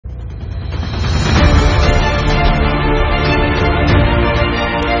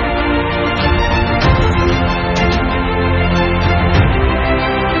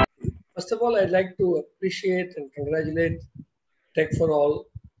all, I'd like to appreciate and congratulate Tech for All.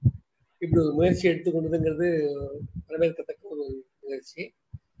 இப்படி ஒரு முயற்சி எடுத்துக்கொண்டதுங்கிறது வரவேற்கத்தக்க ஒரு முயற்சி.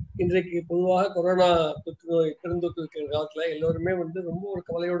 இன்றைக்கு பொதுவாக கொரோனா தொற்றுநோய் பெருந்தொற்று இருக்கிற காலத்துல எல்லோருமே ரொம்ப ஒரு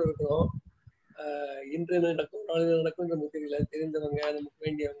கவலையோடு இருக்கிறோம். இன்று நடக்கும் நாளைக்கு நடக்கும் நமக்கு தெரியல. தெரிந்தவங்க, நமக்கு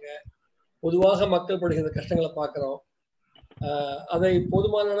வேண்டியவங்க, பொதுவாக மக்கள் படுகிற கஷ்டங்களை பார்க்கிறோம். அதை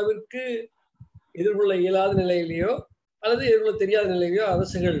போதுமான அளவிற்கு எதிர்கொள்ள இயலாத நிலையிலேயோ அல்லது எதிர்கொள்ள தெரியாத நிலையிலேயோ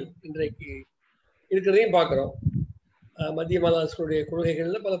அரசுகள் இன்றைக்கு இருக்கிறதையும் பார்க்கிறோம். மத்திய மாநில அரசுடைய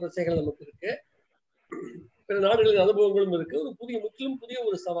கொள்கைகள்ல பல பிரச்சனைகள் நமக்கு இருக்கு. பிற நாடுகளின் அனுபவங்களும் இருக்கு. ஒரு முற்றிலும் புதிய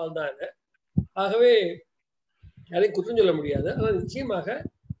ஒரு சவால் தான் இது. ஆகவே யாரையும் குற்றம் சொல்ல முடியாது. ஆனால் நிச்சயமாக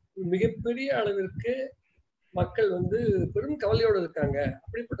மிகப்பெரிய அளவிற்கு மக்கள் பெரும் கவலையோடு இருக்காங்க.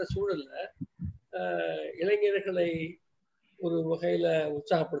 அப்படிப்பட்ட சூழல்ல இளைஞர்களை ஒரு வகையில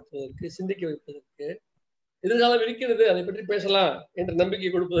உற்சாகப்படுத்துவதற்கு, சிந்திக்க வைப்பதற்கு, எதிர்காலம் இருக்கிறது, அதை பற்றி பேசலாம் என்ற நம்பிக்கை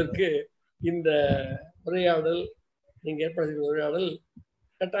கொடுப்பதற்கு இந்த உரையாடல், நீங்க ஏற்பாடு செய்த உரையாடல்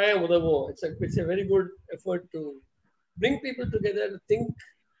கட்டாயம் உதவும். It's a very good effort to bring people together to think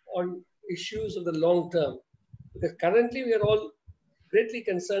on issues of the long term, because currently we are all greatly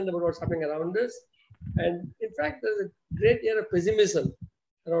concerned about what's happening around us, and in fact there's a great air of pessimism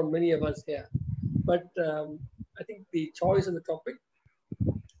around many of us here. But I think the choice of the topic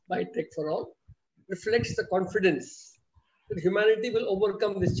by Tech for All reflects the confidence that humanity will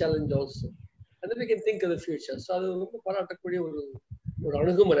overcome this challenge also, and then we can think of the future. So அது ரொம்ப பாராட்டக்கூடிய ஒரு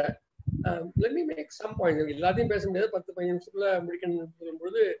அணுகுமுறை. Let me make some points. எல்லாத்தையும் பேச முடியாது, 10-15 நிமிஷத்துல முடிக்கணும்னு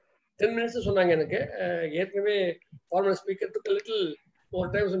சொல்லும்போது 10 minutes சொன்னாங்க. எனக்கு ஏற்கனவே former speaker took a little more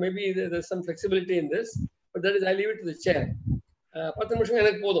time, so maybe there's some flexibility in this, but that is I leave it to the chair. 10 நிமிஷம்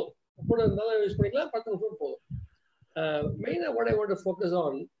எனக்கு போதும், கூட இருந்தாலும் யூஸ் பண்ணிக்கலாம். 10 நிமிஷம் போதும். Mainly what I want to focus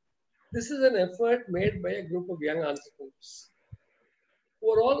on, this is an effort made by a group of young entrepreneurs who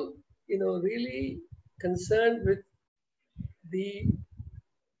are all, really concerned with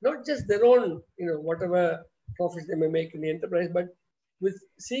not just their own, whatever profits they may make in the enterprise, but with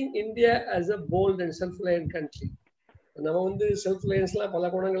seeing India as a bold and self-reliant country. நம்ம self-reliance-லாம் பல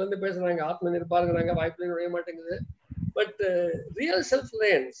குணங்கள்ல இருந்து பேசுறாங்க, ஆத்ம நிர்பார்ங்கிறாங்க, வாய்ப்புல நுழைய மாட்டேங்குது. But real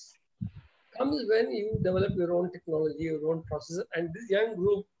self-reliance comes when you develop your own technology, your own processes. And this young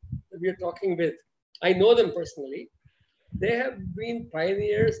group that we are talking with, I know them personally. They have been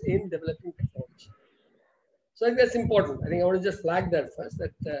pioneers in developing technology. So I think that's important. I think I want to just flag that first,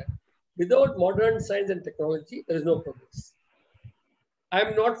 that without modern science and technology, there is no progress.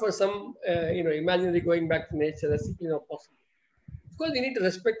 I'm not for some, imaginary going back to nature. That's simply not possible. Of course, we need to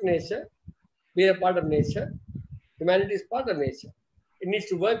respect nature. We are part of nature. Humanity is part of nature. It needs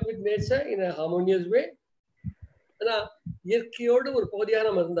to work with nature in a harmonious way. ஆனா இயற்கையோடு ஒரு பகுதியாக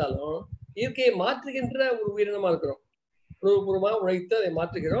நம்ம இருந்தாலும் இயற்கையை மாற்றுகின்ற ஒரு உயிரினமா இருக்கிறோம். உணவுபூர்வமாக உழைத்து அதை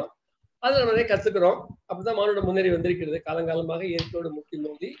மாற்றுகிறோம். அதை நம்ம நிறைய கத்துக்கிறோம். அப்படிதான் மானுடம் முன்னேறி வந்திருக்கிறது. காலங்காலமாக இயற்கையோடு முட்டி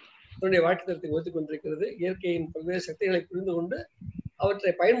மோதி தன்னுடைய வாழ்க்கை தரத்தை ஒத்துக் கொண்டிருக்கிறது. இயற்கையின் பல்வேறு சக்திகளை புரிந்து கொண்டு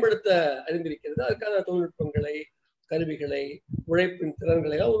அவற்றை பயன்படுத்த அறிந்திருக்கிறது. அதுக்கான தொழில்நுட்பங்களை, கருவிகளை, உழைப்பின்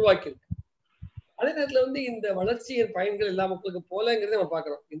திறன்களை எல்லாம் உருவாக்கியிருக்கு. அதே நேரத்துல இந்த வளர்ச்சியின் பயன்கள் எல்லா மக்களுக்கும் போலங்கிறத நம்ம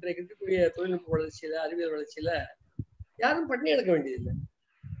பாக்குறோம். இன்றைக்கு இருக்கக்கூடிய தொழில்நுட்ப வளர்ச்சியில, அறிவியல் வளர்ச்சியில யாரும் பட்டினி எடுக்க வேண்டியதில்லை,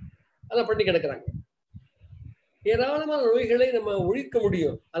 அதான் பண்ணி கிடக்குறாங்க. ஏராளமான நோய்களை நம்ம ஒழிக்க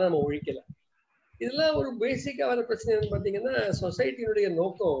முடியும், ஆனா நம்ம ஒழிக்கல. இதெல்லாம் ஒரு பேசிக்கா வர பிரச்சனை பாத்தீங்கன்னா, சொசைட்டியினுடைய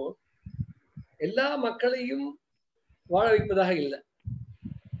நோக்கம் எல்லா மக்களையும் வாழ வைப்பதாக இல்லை,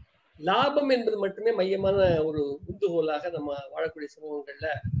 லாபம் என்பது மட்டுமே மையமான ஒரு உந்துகோலாக நம்ம வாழக்கூடிய சமூகங்கள்ல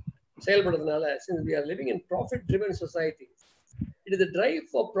செயல்படுறதுனால, since we are living in profit driven society, it is the drive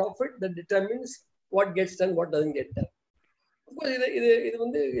for profit that determines what gets done, what doesn't get done. Of course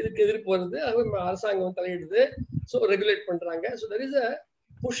இதுக்கு எதிர்ப்பு வருது, அரசாங்கம் தலையிடுது, ஸோ ரெகுலேட் பண்றாங்க. So there is a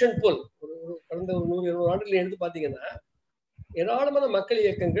push and pull. கடந்த 100-200 ஆண்டுகள் எடுத்து பாத்தீங்கன்னா ஏராளமான மக்கள்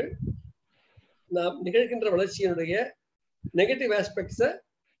இயக்கங்கள் நாம் நிகழ்கின்ற வளர்ச்சியினுடைய நெகட்டிவ் ஆஸ்பெக்ட்ஸை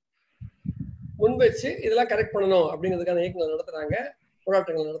முன்வச்சு இதெல்லாம் கரெக்ட் பண்ணணும் அப்படிங்கிறதுக்கான இயக்கங்கள் நடத்துறாங்க,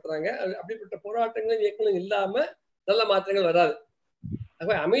 போராட்டங்கள் நடத்துறாங்க. அப்படிப்பட்ட போராட்டங்களும் இயக்கங்களும் இல்லாம நல்ல மாற்றங்கள் வராது.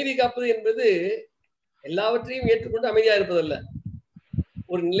 ஆகவே அமைதி காப்பது என்பது எல்லாவற்றையும் ஏற்றுக்கொண்டு அமைதியா இருப்பதல்ல,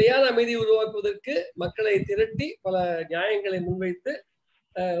 ஒரு நிலையான அமைதியை உருவாக்குவதற்கு மக்களை திரட்டி பல நியாயங்களை முன்வைத்து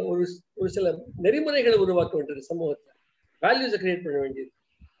ஒரு சில நெறிமுறைகளை உருவாக்க வேண்டியது, சமூகத்துல வேல்யூஸை கிரியேட் பண்ண வேண்டியது.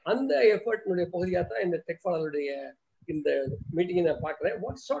 அந்த எஃபர்ட்னுடைய பகுதியாக தான் இந்த டெக் ஃபார் ஆலுடைய இந்த மீட்டிங்கை நான் பார்க்குறேன்.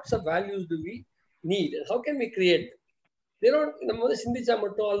 What sorts of values to we need and how can we create? நம்ம சிந்திச்சா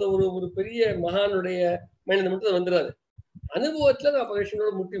மட்டும் அல்லது ஒரு பெரிய மகானுடைய மைண்ட் மட்டும் வந்துடாது. அனுபவத்துல நான் பல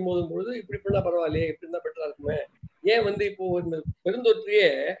விஷயங்களோட முட்டி மோதும் பொழுது இப்படி பண்ணா பரவாயில்லையே, இப்படி இருந்தா பெட்டரா இருக்குமே, ஏன் இப்போ இந்த பெருந்தொற்றையே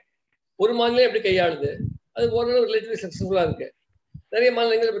ஒரு மாநிலம் எப்படி கையாளுது, அது ஓரளவு ரிலேட்டிவ்லி சக்சஸ்ஃபுல்லா இருக்கு, நிறைய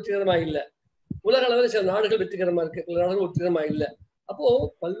மாநிலங்கள் வெற்றிகரமா இல்லை. உலக அளவில் சில நாடுகள் வெற்றிகரமா இருக்கு, சில நாடுகள் வெற்றிகரமா இல்லை. அப்போ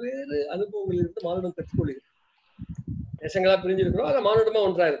பல்வேறு அனுபவங்களில் இருந்து மானுடம் கற்றுக்கொள்கிறது. தேசங்களா பிரிஞ்சிருக்கிறோம், ஆனா மானுடமா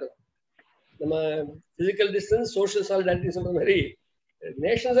ஒன்றா இருக்கிறோம். நம்ம பிசிக்கல் டிஸ்டன்ஸ், சோசியல் சாலிடாரிட்டி சொல்ற மாதிரி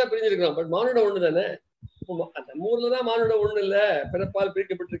நேஷன்ஸா பிரிஞ்சிருக்கிறோம், பட் மானுடம் ஒண்ணு தானே. நம்ம ஊர்லதான் மானுடம் ஒண்ணு இல்ல, பிறப்பால்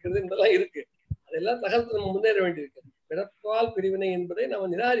பிரிக்கப்பட்டிருக்கிறது என்பதெல்லாம் இருக்கு. அதெல்லாம் தகவல் நம்ம முன்னேற வேண்டியிருக்கு. பிறப்பால் பிரிவினை என்பதை நம்ம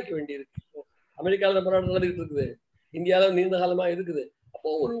நிராகரிக்க வேண்டியிருக்கு. அமெரிக்காவில் போராட்டம் நடந்துகிட்டு இருக்குது, இந்தியாவில் நீண்ட காலமா இருக்குது. அப்போ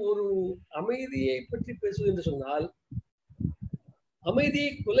ஒரு ஒரு அமைதியை பற்றி பேசுவது என்று சொன்னால், அமைதியை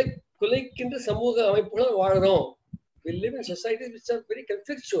குலைக்கின்ற சமூக அமைப்புகள் வாழறோம். We live in societies which are very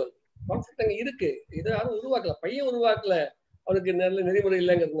conflictual. Conflict அங்க இருக்கு. இதை யாரும் உருவாக்கல, பையன் உருவாக்கல, அவனுக்கு நல்ல நெறிமுறை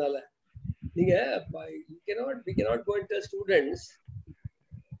இல்லைங்கிறதுனால. நீங்க we cannot go and tell students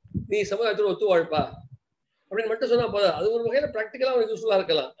நீ சமுதாயத்தோட ஒத்து வாழ்ப்பா அப்படின்னு மட்டும் சொன்னா போதும். அது ஒரு வகையில பிராக்டிக்கலா அவனுக்கு யூஸ்ஃபுல்லா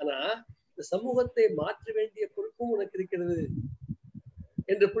இருக்கலாம். ஆனா இந்த சமூகத்தை மாற்ற வேண்டிய பொறுப்பும் உனக்கு இருக்கிறது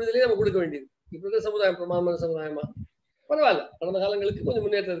என்ற புரிதலே நம்ம கொடுக்க வேண்டியது. இப்ப இருக்கிற சமுதாயம் பிரமாணமான சமுதாயமா பரவாயில்ல, கடந்த காலங்களுக்கு கொஞ்சம்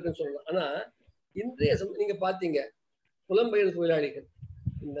முன்னேற்றம் இருக்குன்னு சொல்லலாம். ஆனா இன்றைய நீங்க பாத்தீங்க, புலம்பெயர் தொழிலாளிகள்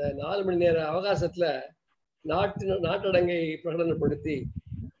இந்த 4 மணி நேர அவகாசத்துல நாட்டடங்கை பிரகடனப்படுத்தி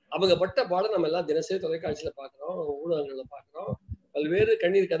அவங்க பட்ட பாடம் நம்ம எல்லாம் தினசரி தொலைக்காட்சியில பாக்குறோம், ஊடகங்கள்ல பாக்குறோம். பல்வேறு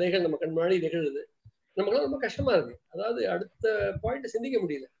கண்ணீர் கதைகள் நம்ம கண் முன்னாடி நிகழுது. நமக்கு ரொம்ப கஷ்டமா இருக்கு. அதாவது அடுத்த பாயிண்ட் சிந்திக்க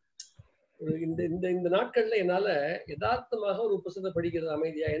முடியல. இந்த நாட்கள்ல என்னால யதார்த்தமாக ஒரு புத்தகத்தை படிக்கிறது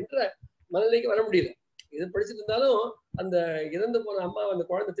அமைதியா என்ற மனநிலைக்கு வர முடியல. இது படிச்சுட்டு இருந்தாலும் அந்த இறந்து போன அம்மா அந்த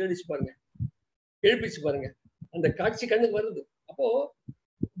குழந்தை தேடிச்சு பாருங்க, எழுப்பிச்சு பாருங்க, அந்த காட்சி கண்ணுக்கு வருது. அப்போ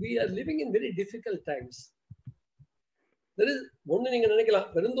we are living in very difficult times. ஒண்ணு நீங்க நினைக்கலாம்,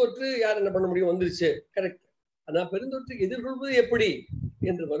 பெருந்தொற்று யார் என்ன பண்ண முடியும், வந்துருச்சு, கரெக்ட். ஆனா பெருந்தொற்று எதிர்கொள்வது எப்படி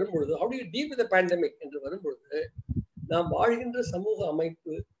என்று வரும்பொழுது, how do you deal with the pandemic என்று வரும்பொழுது, நாம் வாழ்கின்ற சமூக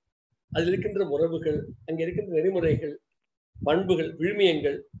அமைப்பு, அதில் இருக்கின்ற உறவுகள், அங்க இருக்கின்ற நெறிமுறைகள், பண்புகள்,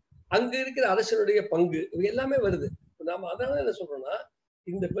 விழுமியங்கள், அங்க இருக்கிற அரசனுடைய பங்கு, இவை எல்லாமே வருது. நாம அதனால என்ன சொல்றோம்னா,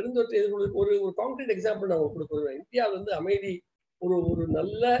 இந்த பெருந்தொற்று எதிர்கொள்வது ஒரு கான்கிரீட் எக்ஸாம்பிள் நான் கொடுக்குறேன். இந்தியாவில் வந்து அமைதி ஒரு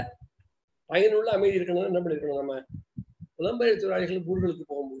நல்ல பயனுள்ள அமைதி இருக்கணும். என்ன பண்ணிருக்கணும், நம்ம புலம்பெயர் தொழிலாளிகள் ஊர்களுக்கு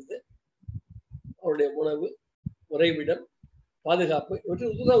போகும்போது அவருடைய உணவு, உறைவிடம், பாதுகாப்பு இவற்றை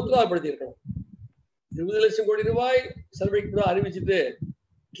உத்தரவாதப்படுத்தி இருக்கணும். 20 லட்சம் கோடி ரூபாய் செலவழிக்க அறிவிச்சுட்டு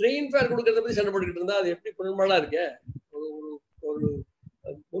ட்ரெயின் ஃபேர் கொடுக்கறத பத்தி சண்டை போட்டுக்கிட்டு இருந்தா அது எப்படி புறம்பாடா இருக்க, ஒரு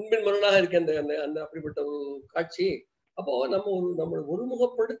முன்பின் மரணாக இருக்க அந்த அந்த அப்படிப்பட்ட ஒரு காட்சி. அப்போ நம்ம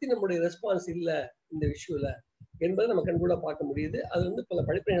ஒருமுகப்படுத்தி நம்முடைய ரெஸ்பான்ஸ் இல்லை இந்த இஷ்யூல என்பதை நம்ம கண்கூட பார்க்க முடியுது. அது வந்து பல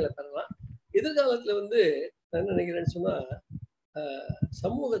படிப்பினைகளை பெறலாம். எதிர்காலத்துல வந்து நான் என்ன நினைக்கிறேன்னு சொன்னா,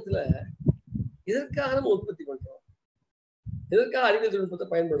 சமூகத்துல எதற்காக நம்ம உற்பத்தி பண்றோம், எதற்காக அறிவியல் தொழில்நுட்பத்தை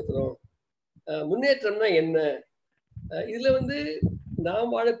பயன்படுத்துறோம், முன்னேற்றம்னா என்ன, இதுல வந்து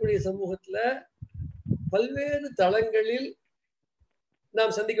நாம் வாழக்கூடிய சமூகத்துல பல்வேறு தளங்களில்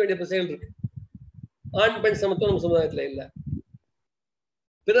நாம் சந்திக்க வேண்டிய பிரச்சனைகள் இருக்கு. ஆண் பெண் சமத்துவம் நம்ம சமுதாயத்துல இல்ல,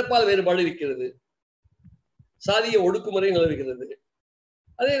 பிறப்பால் வேறுபாடு இருக்கிறது, சாதிய ஒடுக்குமுறை நிலவுகிறது,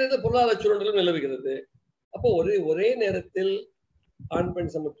 அதே நேரத்தில் பொருளாதார சூழலும் நிலவுகிறது. அப்போ ஒரே நேரத்தில் ஆண்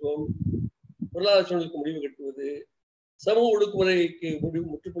பெண் சமத்துவம், பொருளாதார சூழலுக்கு முடிவு கட்டுவது, சமூக ஒடுக்குமுறைக்கு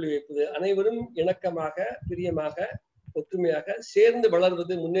முற்றுப்புள்ளி வைப்பது, அனைவரும் இணக்கமாக, பிரியமாக, ஒற்றுமையாக சேர்ந்து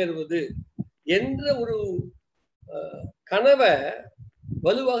வளர்வது, முன்னேறுவது என்ற ஒரு கனவை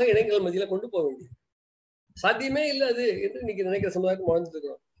வலுவாக இளைஞர்கள் மத்தியில கொண்டு போக வேண்டியது சாத்தியமே இல்லை அது என்று இன்னைக்கு நினைக்கிற சமுதாயத்தை வாழ்ந்துட்டு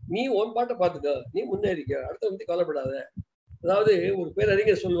இருக்கிறோம். நீ உன் பாட்டை பார்த்துக்க, நீ முன்னேறிக்க, அடுத்த வந்து கவலைப்படாத. அதாவது ஒரு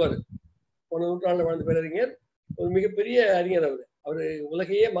பேரறிஞர் சொல்லுவாரு, போன நூற்றாண்டுல வாழ்ந்த பேரறிஞர், ஒரு மிகப்பெரிய அறிஞர். அவரு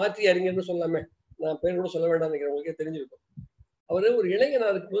உலகையே மாற்றிய அறிஞர்னு சொல்லாம, நான் பேர் கூட சொல்ல வேண்டாம் நினைக்கிறேன், உங்களுக்கே தெரிஞ்சிருக்கும். அவரு ஒரு இளைஞனா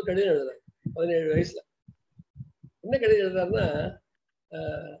இருக்கும்போது கடிதம் எழுதுறாரு 17 வயசுல. என்ன கடிதம் எழுதுறாருன்னா,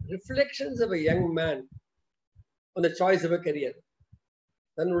 reflections of a young man on the choice of a career.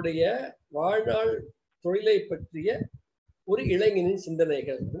 தன்னுடைய வாழ்நாள் தொழிலை பற்றிய ஒரு இளைஞனின்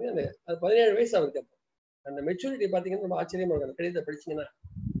சிந்தனைகள். அது 17 வயசு அவருக்கு. அப்போ அந்த மெச்சூரிட்டி பாத்தீங்கன்னா ரொம்ப ஆச்சரியமா இருக்கும். அந்த கடிதத்தை படிச்சீங்கன்னா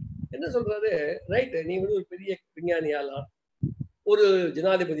என்ன சொல்றாரு, ரைட், நீ வந்து ஒரு பெரிய விஞ்ஞானி ஆகலாம், ஒரு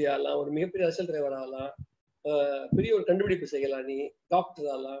ஜனாதிபதி ஆகலாம், ஒரு மிகப்பெரிய அரசியல் தலைவர் ஆகலாம், பெரிய ஒரு கண்டுபிடிப்பு செய்யலாம், நீ டாக்டர்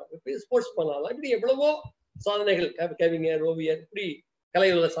ஆகலாம், பெரிய ஸ்போர்ட்ஸ் மேன் ஆகலாம், இப்படி எவ்வளவோ சாதனைகள், கவிஞர், ஓவியர், இப்படி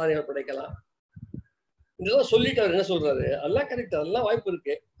கலையுள்ள சாதனைகள் படைக்கலாம். இதெல்லாம் சொல்லிட்டு அவர் என்ன சொல்றாரு, அதெல்லாம் கரெக்ட், அதெல்லாம் வாய்ப்பு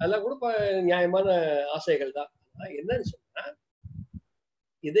இருக்கு, அதெல்லாம் கூட நியாயமான ஆசைகள் தான். என்னன்னு சொன்னா,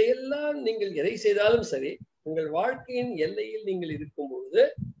 இதையெல்லாம் நீங்கள் எதை செய்தாலும் சரி, உங்கள் வாழ்க்கையின் எல்லையில் நீங்கள் இருக்கும் பொழுது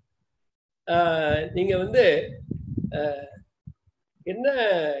நீங்க வந்து என்ன,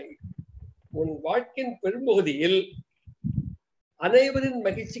 உன் வாழ்க்கையின் பெரும்பகுதியில் அனைவரின்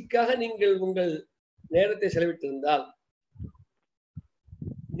மகிழ்ச்சிக்காக நீங்கள் உங்கள் நேரத்தை செலவிட்டிருந்தால்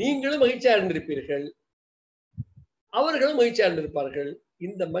நீங்களும் மகிழ்ச்சியா இருந்திருப்பீர்கள், அவர்களும் மகிழ்ச்சியா இருந்திருப்பார்கள்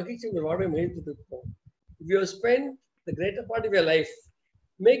இந்த மகிழ்ச்சி உங்கள் வாழ்வை மகிழ்த்து இருக்கும். If you have spent the greater part of your life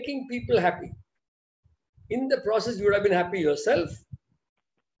making people happy, in the process you would have been happy yourself,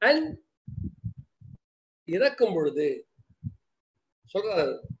 and இறக்கும் பொழுது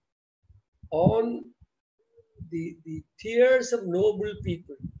சொல்றாரு, on the tears of noble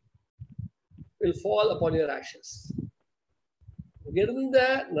people will fall upon your ashes. உயர்ந்த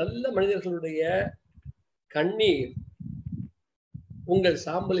நல்ல மனிதர்களுடைய கண்ணீர் உங்கள்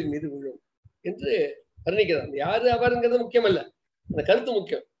சாம்பலின் மீது விழும் என்று வர்ணிக்கிறார். யாரு அவருங்கிறது முக்கியம் அல்ல, அந்த கருத்து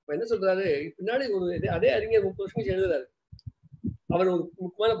முக்கியம். என்ன சொல்றாரு, பின்னாடி ஒரு அதே அறிஞர் 30 வருஷம் கழிச்சு எழுதுறாரு. அவர் ஒரு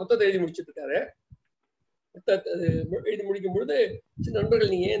முக்கியமான புத்தகத்தை எழுதி முடிச்சுட்டு இருக்காரு. எழுதி முடிக்கும் பொழுது சில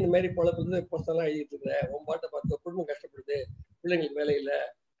நண்பர்கள், நீங்க ஏன் இந்த மாதிரி பல புத்தகம் எழுதிட்டு இருக்கிற, உன் பாட்டை பார்த்து குடும்பம் கஷ்டப்படுது, பிள்ளைங்களுக்கு வேலை இல்லை,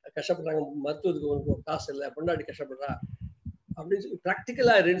 கஷ்டப்படுறாங்க, மருத்துவத்துக்கு உனக்கு காசு இல்லை, பொண்டாட்டி கஷ்டப்படுறா அப்படின்னு சொல்லி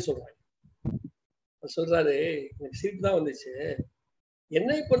பிராக்டிக்கலா இருன்னு சொல்றாங்க. சொல்றாரு, எனக்கு சிரிப்பு தான் வந்துச்சு.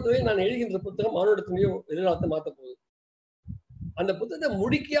 என்னை பொறுத்தவரை நான் எழுதுகின்ற புத்தகம் மானுடத்தினையும் எதிர்காலத்தை மாத்த போகுது. அந்த புத்தகத்தை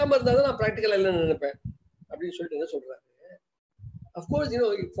முடிக்காம இருந்தாதான் நான் பிராக்டிக்கலா இல்லைன்னு நினைப்பேன் அப்படின்னு சொல்லிட்டு என்ன சொல்றாரு. Of course,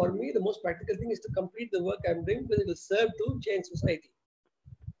 for me, the most practical thing is to complete the work I'm doing because it will serve to change society.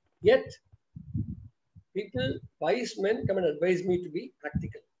 Yet, people, wise men, come and advise me to be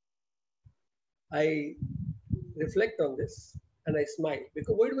practical. I reflect on this and I smile.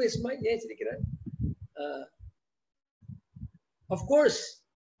 Because why do I smile? Yes, of course,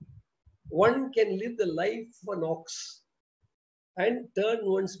 one can live the life of an ox and turn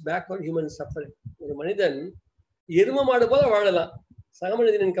one's back on human suffering. ஒரு மனிதன் எரும மாடு போல வாழலாம். சக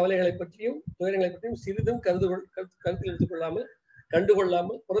மனிதனின் கவலைகளை பற்றியும் துயரங்களை பற்றியும் சிறிதும் கருத்தில் எடுத்துக்கொள்ளாமல்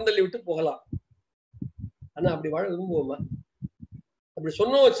கண்டுகொள்ளாமல் புறந்தள்ளி விட்டு போகலாம். ஆனா அப்படி வாழ விரும்புவோமா? அப்படி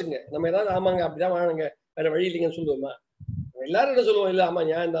சொன்னோம் வச்சுங்க, நம்ம ஏதாவது ஆமாங்க அப்படிதான் வாழங்க, வேற வழி இல்லைங்கன்னு சொல்லுவோமா? எல்லாரும் என்ன சொல்லுவோம், இல்ல ஆமா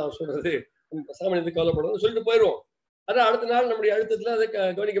நியாயம் தான் சொல்றது, சக மனிதனுக்கு கவலைப்படணும்னு சொல்லிட்டு போயிடுவோம். அதான் அடுத்த நாள் நம்முடைய அழுத்தத்துல அதை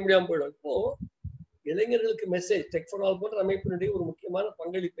கவனிக்க முடியாம போயிடும். இப்போ இளைஞர்களுக்கு மெசேஜ் டெக் ஃபார் ஆல் போன்ற அமைப்பினுடைய ஒரு முக்கியமான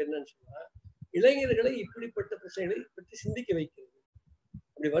பங்களிப்பு என்னன்னு சொன்னா, இளைஞர்களை இப்படிப்பட்ட பிரச்சனைகளை பற்றி சிந்திக்க வைக்கிறது.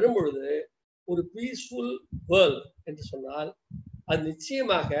 அப்படி வரும்பொழுது ஒரு பீஸ்ஃபுல் வேர்ல்ட் என்று சொன்னால் அது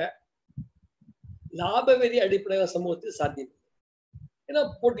நிச்சயமாக லாபவெறி அடிப்படையான சமூகத்தில் சாத்தியம். ஏன்னா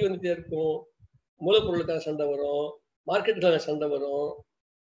போட்டி வந்துட்டே இருக்கும், மூலப்பொருளுக்காக சண்டை வரும், மார்க்கெட்டுக்காக சண்டை வரும்.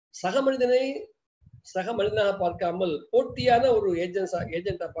 சக மனிதனை சக மனிதனாக பார்க்காமல் போட்டியான ஒரு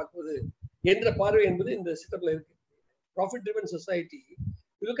ஏஜென்டா பார்ப்பது என்ற பார்வை என்பது இந்த சிஸ்டம்ல இருக்கு. Profit driven society,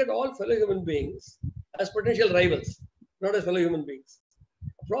 you look at all fellow human beings as potential rivals, not as fellow human beings.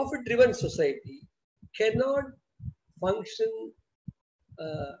 A profit driven society cannot function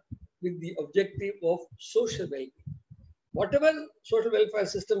with the objective of social well-being. Whatever social welfare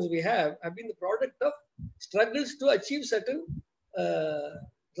systems we have been the product of struggles to achieve certain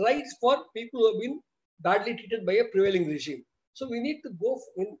rights for people who have been badly treated by a prevailing regime. So we need to go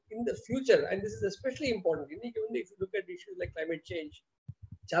in the future, and this is especially important. If you look at issues like climate change,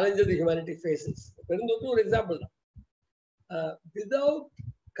 challenges the humanity faces. For example, without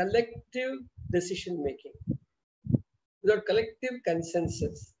collective decision making, without collective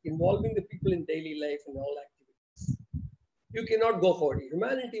consensus involving the people in daily life and all activities, you cannot go forward.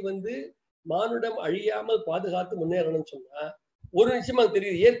 Humanity வந்து மானுடம் அழியாமல் பாதுகாத்து முன்னேறணும்னு சொன்னா ஒரு நிச்சயமா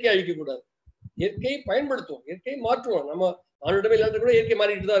தெரியுது, இயற்கையை அழிக்க கூடாது, இயற்கையை பயன்படுத்துவோம், இயற்கையை மாற்றுவோம். நம்ம மானுடமே இல்லாத கூட இயற்கை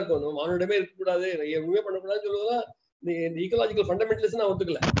மாறிட்டு தான் இருக்கும். நம்ம மானுடமே இருக்கக்கூடாது, எதுவுமே பண்ணக்கூடாதுன்னு சொல்லுவதுதான் the ecological fundamentalism நான்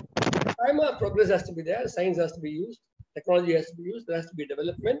ஒத்துக்கல. Progress has to be there, science has to be used, technology has to be used, there has to be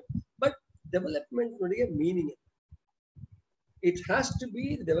development, but development உடைய meaning, it has to be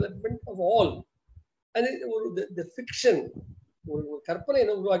the development of all. And the fiction, ஒரு கற்பனை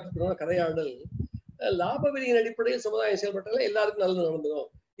என்ன உருவாக்கி கதையாடல், லாபவெறியின் அடிப்படையில் சமுதாயம் செயல்பட்டால எல்லாருக்கும் நல்லது நடந்துடும்.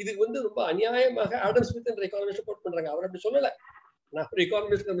 இதுக்கு வந்து ரொம்ப அநியாயமாக ஆடம் ஸ்மித் என்ற எக்கானமிஸ்ட் கோட் பண்றாங்க. அவர் அப்படி சொல்லல, நான் ஒரு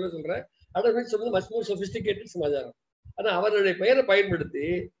எக்கானமிஸ்ட் சொல்றேன். ஆடம் ஸ்மித் சொல்றது மச் மோர் சொபிஸ்டிகேட்டட் சமாச்சாரம். ஆனா அவருடைய பெயரை பயன்படுத்தி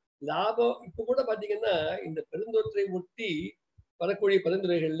லாபம், இப்ப கூட பாத்தீங்கன்னா இந்த பெருந்தொற்றை முட்டி வரக்கூடிய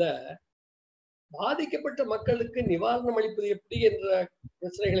பரிந்துரைகள்ல பாதிக்கப்பட்ட மக்களுக்கு நிவாரணம் அளிப்பது எப்படி என்ற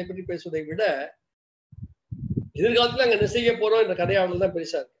பிரச்சனைகளை பற்றி பேசுவதை விட எதிர்காலத்துல அங்க என்ன செய்ய போறோம் என்ற கதையாடல் தான்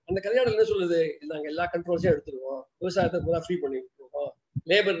பெருசா இருக்கு. அந்த கதையாடல் என்ன சொல்லுது, நாங்க எல்லா கண்ட்ரோல்ஸையும் எடுத்துருவோம், விவசாயத்தை பூரா ஃப்ரீ பண்ணி விட்டுருவோம்,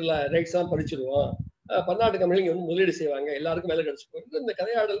 லேபர்ல ரைட்ஸ் எல்லாம் படிச்சிருவோம், பன்னாட்டு கம்பெனிங்க வந்து முதலீடு செய்வாங்க, எல்லாருக்கும் வேலை கிடைச்சிருக்கும். இந்த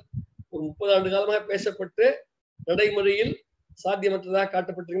கதையாடல் ஒரு 30 ஆண்டு காலமாக பேசப்பட்டு நடைமுறையில் சாத்தியமற்றதாக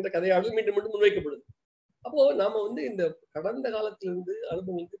காட்டப்பட்டிருக்கின்ற கதையாடல் மீண்டும் மீண்டும் முன்வைக்கப்படுது. அப்போ நாம வந்து இந்த கடந்த காலத்திலிருந்து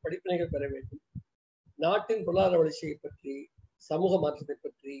அனுபவங்களுக்கு படிப்பினைகள் பெற வேண்டும். நாட்டின் பொருளாதார வளர்ச்சியை பற்றி, சமூக மாற்றத்தை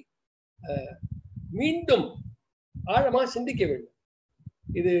பற்றி மீண்டும் ஆழமாக சிந்திக்க வேண்டும்.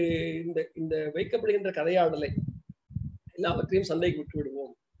 இது இந்த வைக்கப்படுகின்ற கதையாடலை எல்லாவற்றையும் சந்தைக்கு விட்டு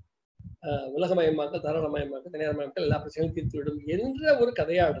விடுவோம், உலகமயமாக்கல், தாராளமயமாக்கல், தனியார்மயமாக்கல் எல்லா பிரச்சனையும் தீர்த்துவிடும் என்ற ஒரு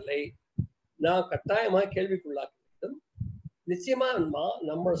கதையாடலை நான் கட்டாயமாக கேள்விக்குள்ளாக்க வேண்டும். நிச்சயமா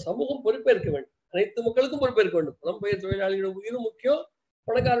நம்ம சமூகம் பொறுப்பேற்க வேண்டும். அனைத்து மக்களுக்கும் பொறுப்பேற்க வேண்டும். புலம்பெயர் தொழிலாளிகளோட உயிரும் முக்கியம்,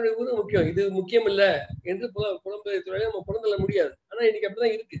 பணக்காரருடைய உயிரும் முக்கியம். இது முக்கியம் இல்ல என்று புலம்பெயர் தொழிலாளி நம்ம புறந்தள்ள முடியாது. ஆனா இன்னைக்கு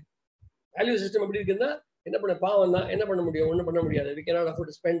அப்படிதான் இருக்கு. வேல்யூ சிஸ்டம் எப்படி இருக்குன்னா, என்ன பண்ண பாவம் தான், என்ன பண்ண முடியும், ஒண்ணும் பண்ண முடியாது, we cannot afford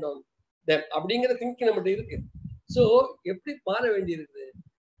to spend on them அப்படிங்கிற திங்கிங் நம்மகிட்ட இருக்கு. சோ எப்படி மாற வேண்டி இருக்குது?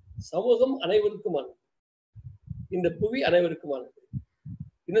 சமூகம் அனைவருக்குமானது, இந்த புவி அனைவருக்குமானது.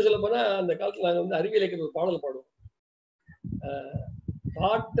 இன்னும் சொல்ல போனா அந்த காலத்துல நாங்க வந்து அறிவியல் இலக்கிய ஒரு பாடல் பாடுவோம்.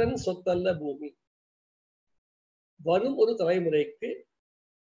 காட்டன் சொத்தல்ல பூமி, வரும் ஒரு தலைமுறைக்கு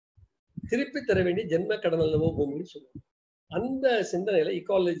திருப்பி தர வேண்டிய ஜென்ம கடன் அல்லவோ பூமின்னு சொல்லுவோம். அந்த சிந்தனையில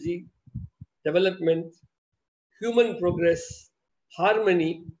ecology, development, human progress,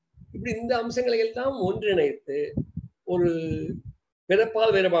 harmony, இப்படி இந்த அம்சங்களை எல்லாம் ஒன்றிணைத்து ஒரு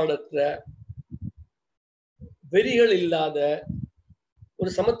பிறப்பால் வேறுபாடற்ற, வெறிகள் இல்லாத ஒரு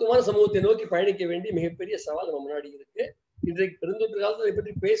சமத்துவமான சமூகத்தை நோக்கி பயணிக்க வேண்டிய மிகப்பெரிய சவால் நம்ம முன்னாடி இருக்கு. இன்றைக்கு பெருந்தொற்று காலத்துல இதை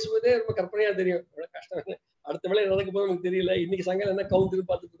பற்றி பேசுவதே ரொம்ப கற்பனையா தெரியும். கஷ்டம். அடுத்த வேலை நடக்க போது நமக்கு தெரியல. இன்னைக்கு சாயங்காலம் என்ன கவுண்டர்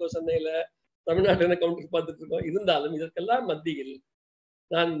பார்த்துட்டு இருக்கோம், சென்னையில, தமிழ்நாட்டில் என்ன கவுண்டர் பார்த்துட்டு இருக்கோம். இருந்தாலும் இதற்கெல்லாம் மத்தியில்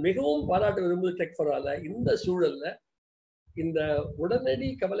நான் மிகவும் பாராட்ட விரும்புவது டெக் ஃபார் ஆல். இந்த சூழல்ல இந்த உடனடி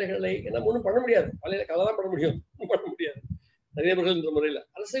கவலைகளை என்ன ஒன்றும் பண்ண முடியாது. கவலை தான் பண்ண முடியும், பண்ண முடியாது. தனிநபர்கள் என்ற முறையில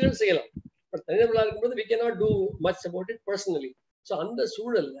அரசுகள் செய்யலாம். பட் தனிநபர்களா இருக்கும்போது we cannot do much about it personally. So அந்த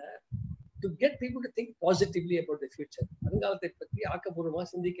சூழல்ல to get people to think positively about the future, வருங்காலத்தை பற்றி ஆக்கப்பூர்வமாக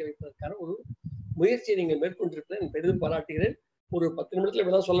சிந்திக்க வைப்பதற்கான ஒரு முயற்சியை நீங்கள் மேற்கொண்டிருப்பதை நான் பெரிதும் பாராட்டுகிறேன். ஒரு 10 நிமிடத்துல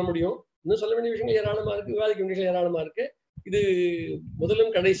இப்பதான் சொல்ல முடியும். இன்னும் சொல்ல வேண்டிய விஷயங்கள் ஏராளமா இருக்கு, விவாதிக்க வேண்டிய விஷயங்கள் ஏராளமா இருக்கு. இது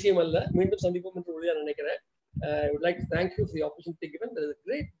முதலும் கடைசியும் அல்ல, மீண்டும் சந்திப்போம் என்று உறுதியா நினைக்கிறேன். I would like to thank you for the opportunity given. There is a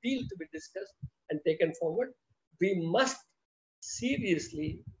great deal to be discussed and taken forward. We must seriously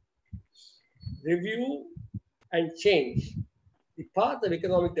review and change the path of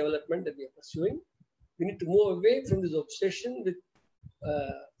economic development that we are pursuing. We need to move away from this obsession with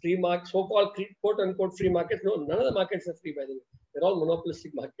free market, so-called quote-unquote free markets. No, none of the markets are free, by the way. They're all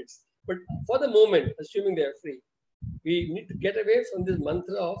monopolistic markets. But for the moment, assuming they are free, we need to get away from this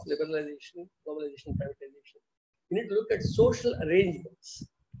mantra of liberalization, globalization, privatization. We need to look at social arrangements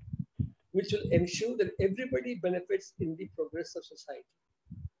which will ensure that everybody benefits in the progress of society,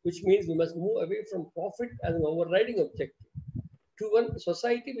 which means we must move away from profit as an overriding objective to one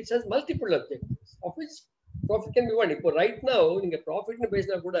society which has multiple objectives, of which profit can be one. If right now, profit in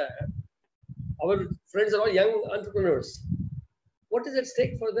business, our friends are all young entrepreneurs. What is at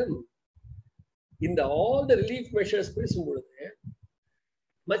stake for them? In all the relief measures,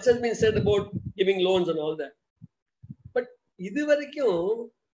 much has been said about giving loans and all that. But இதுவரைக்கும்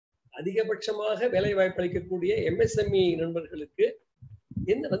அதிகபட்சமாக வேலை வாய்ப்பு அளிக்கக்கூடிய MSME நண்பர்களுக்கு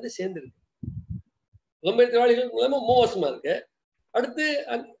என்ன வந்து சேர்ந்திருக்கு? புலம்பெயர் தொழிலாளிகள் மூலமா மோசமா இருக்கு. அடுத்து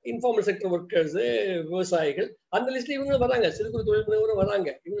இன்ஃபார்மல் செக்டர் ஒர்க்கர்ஸ், விவசாயிகள், அந்த லிஸ்ட்ல இவங்க வராங்க, சிறு குறு தொழில் முனைவோரும் வராங்க.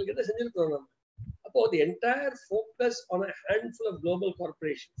 இவங்களுக்கு என்ன செஞ்சிருக்கிறோம் நம்ம? அப்போ the entire focus on a handful of global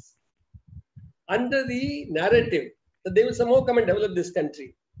corporations under the narrative that they will somehow come and develop this country,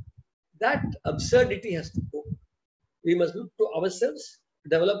 that absurdity has to go. We must look to ourselves to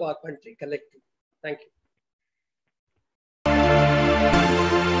develop our country collectively. Thank you.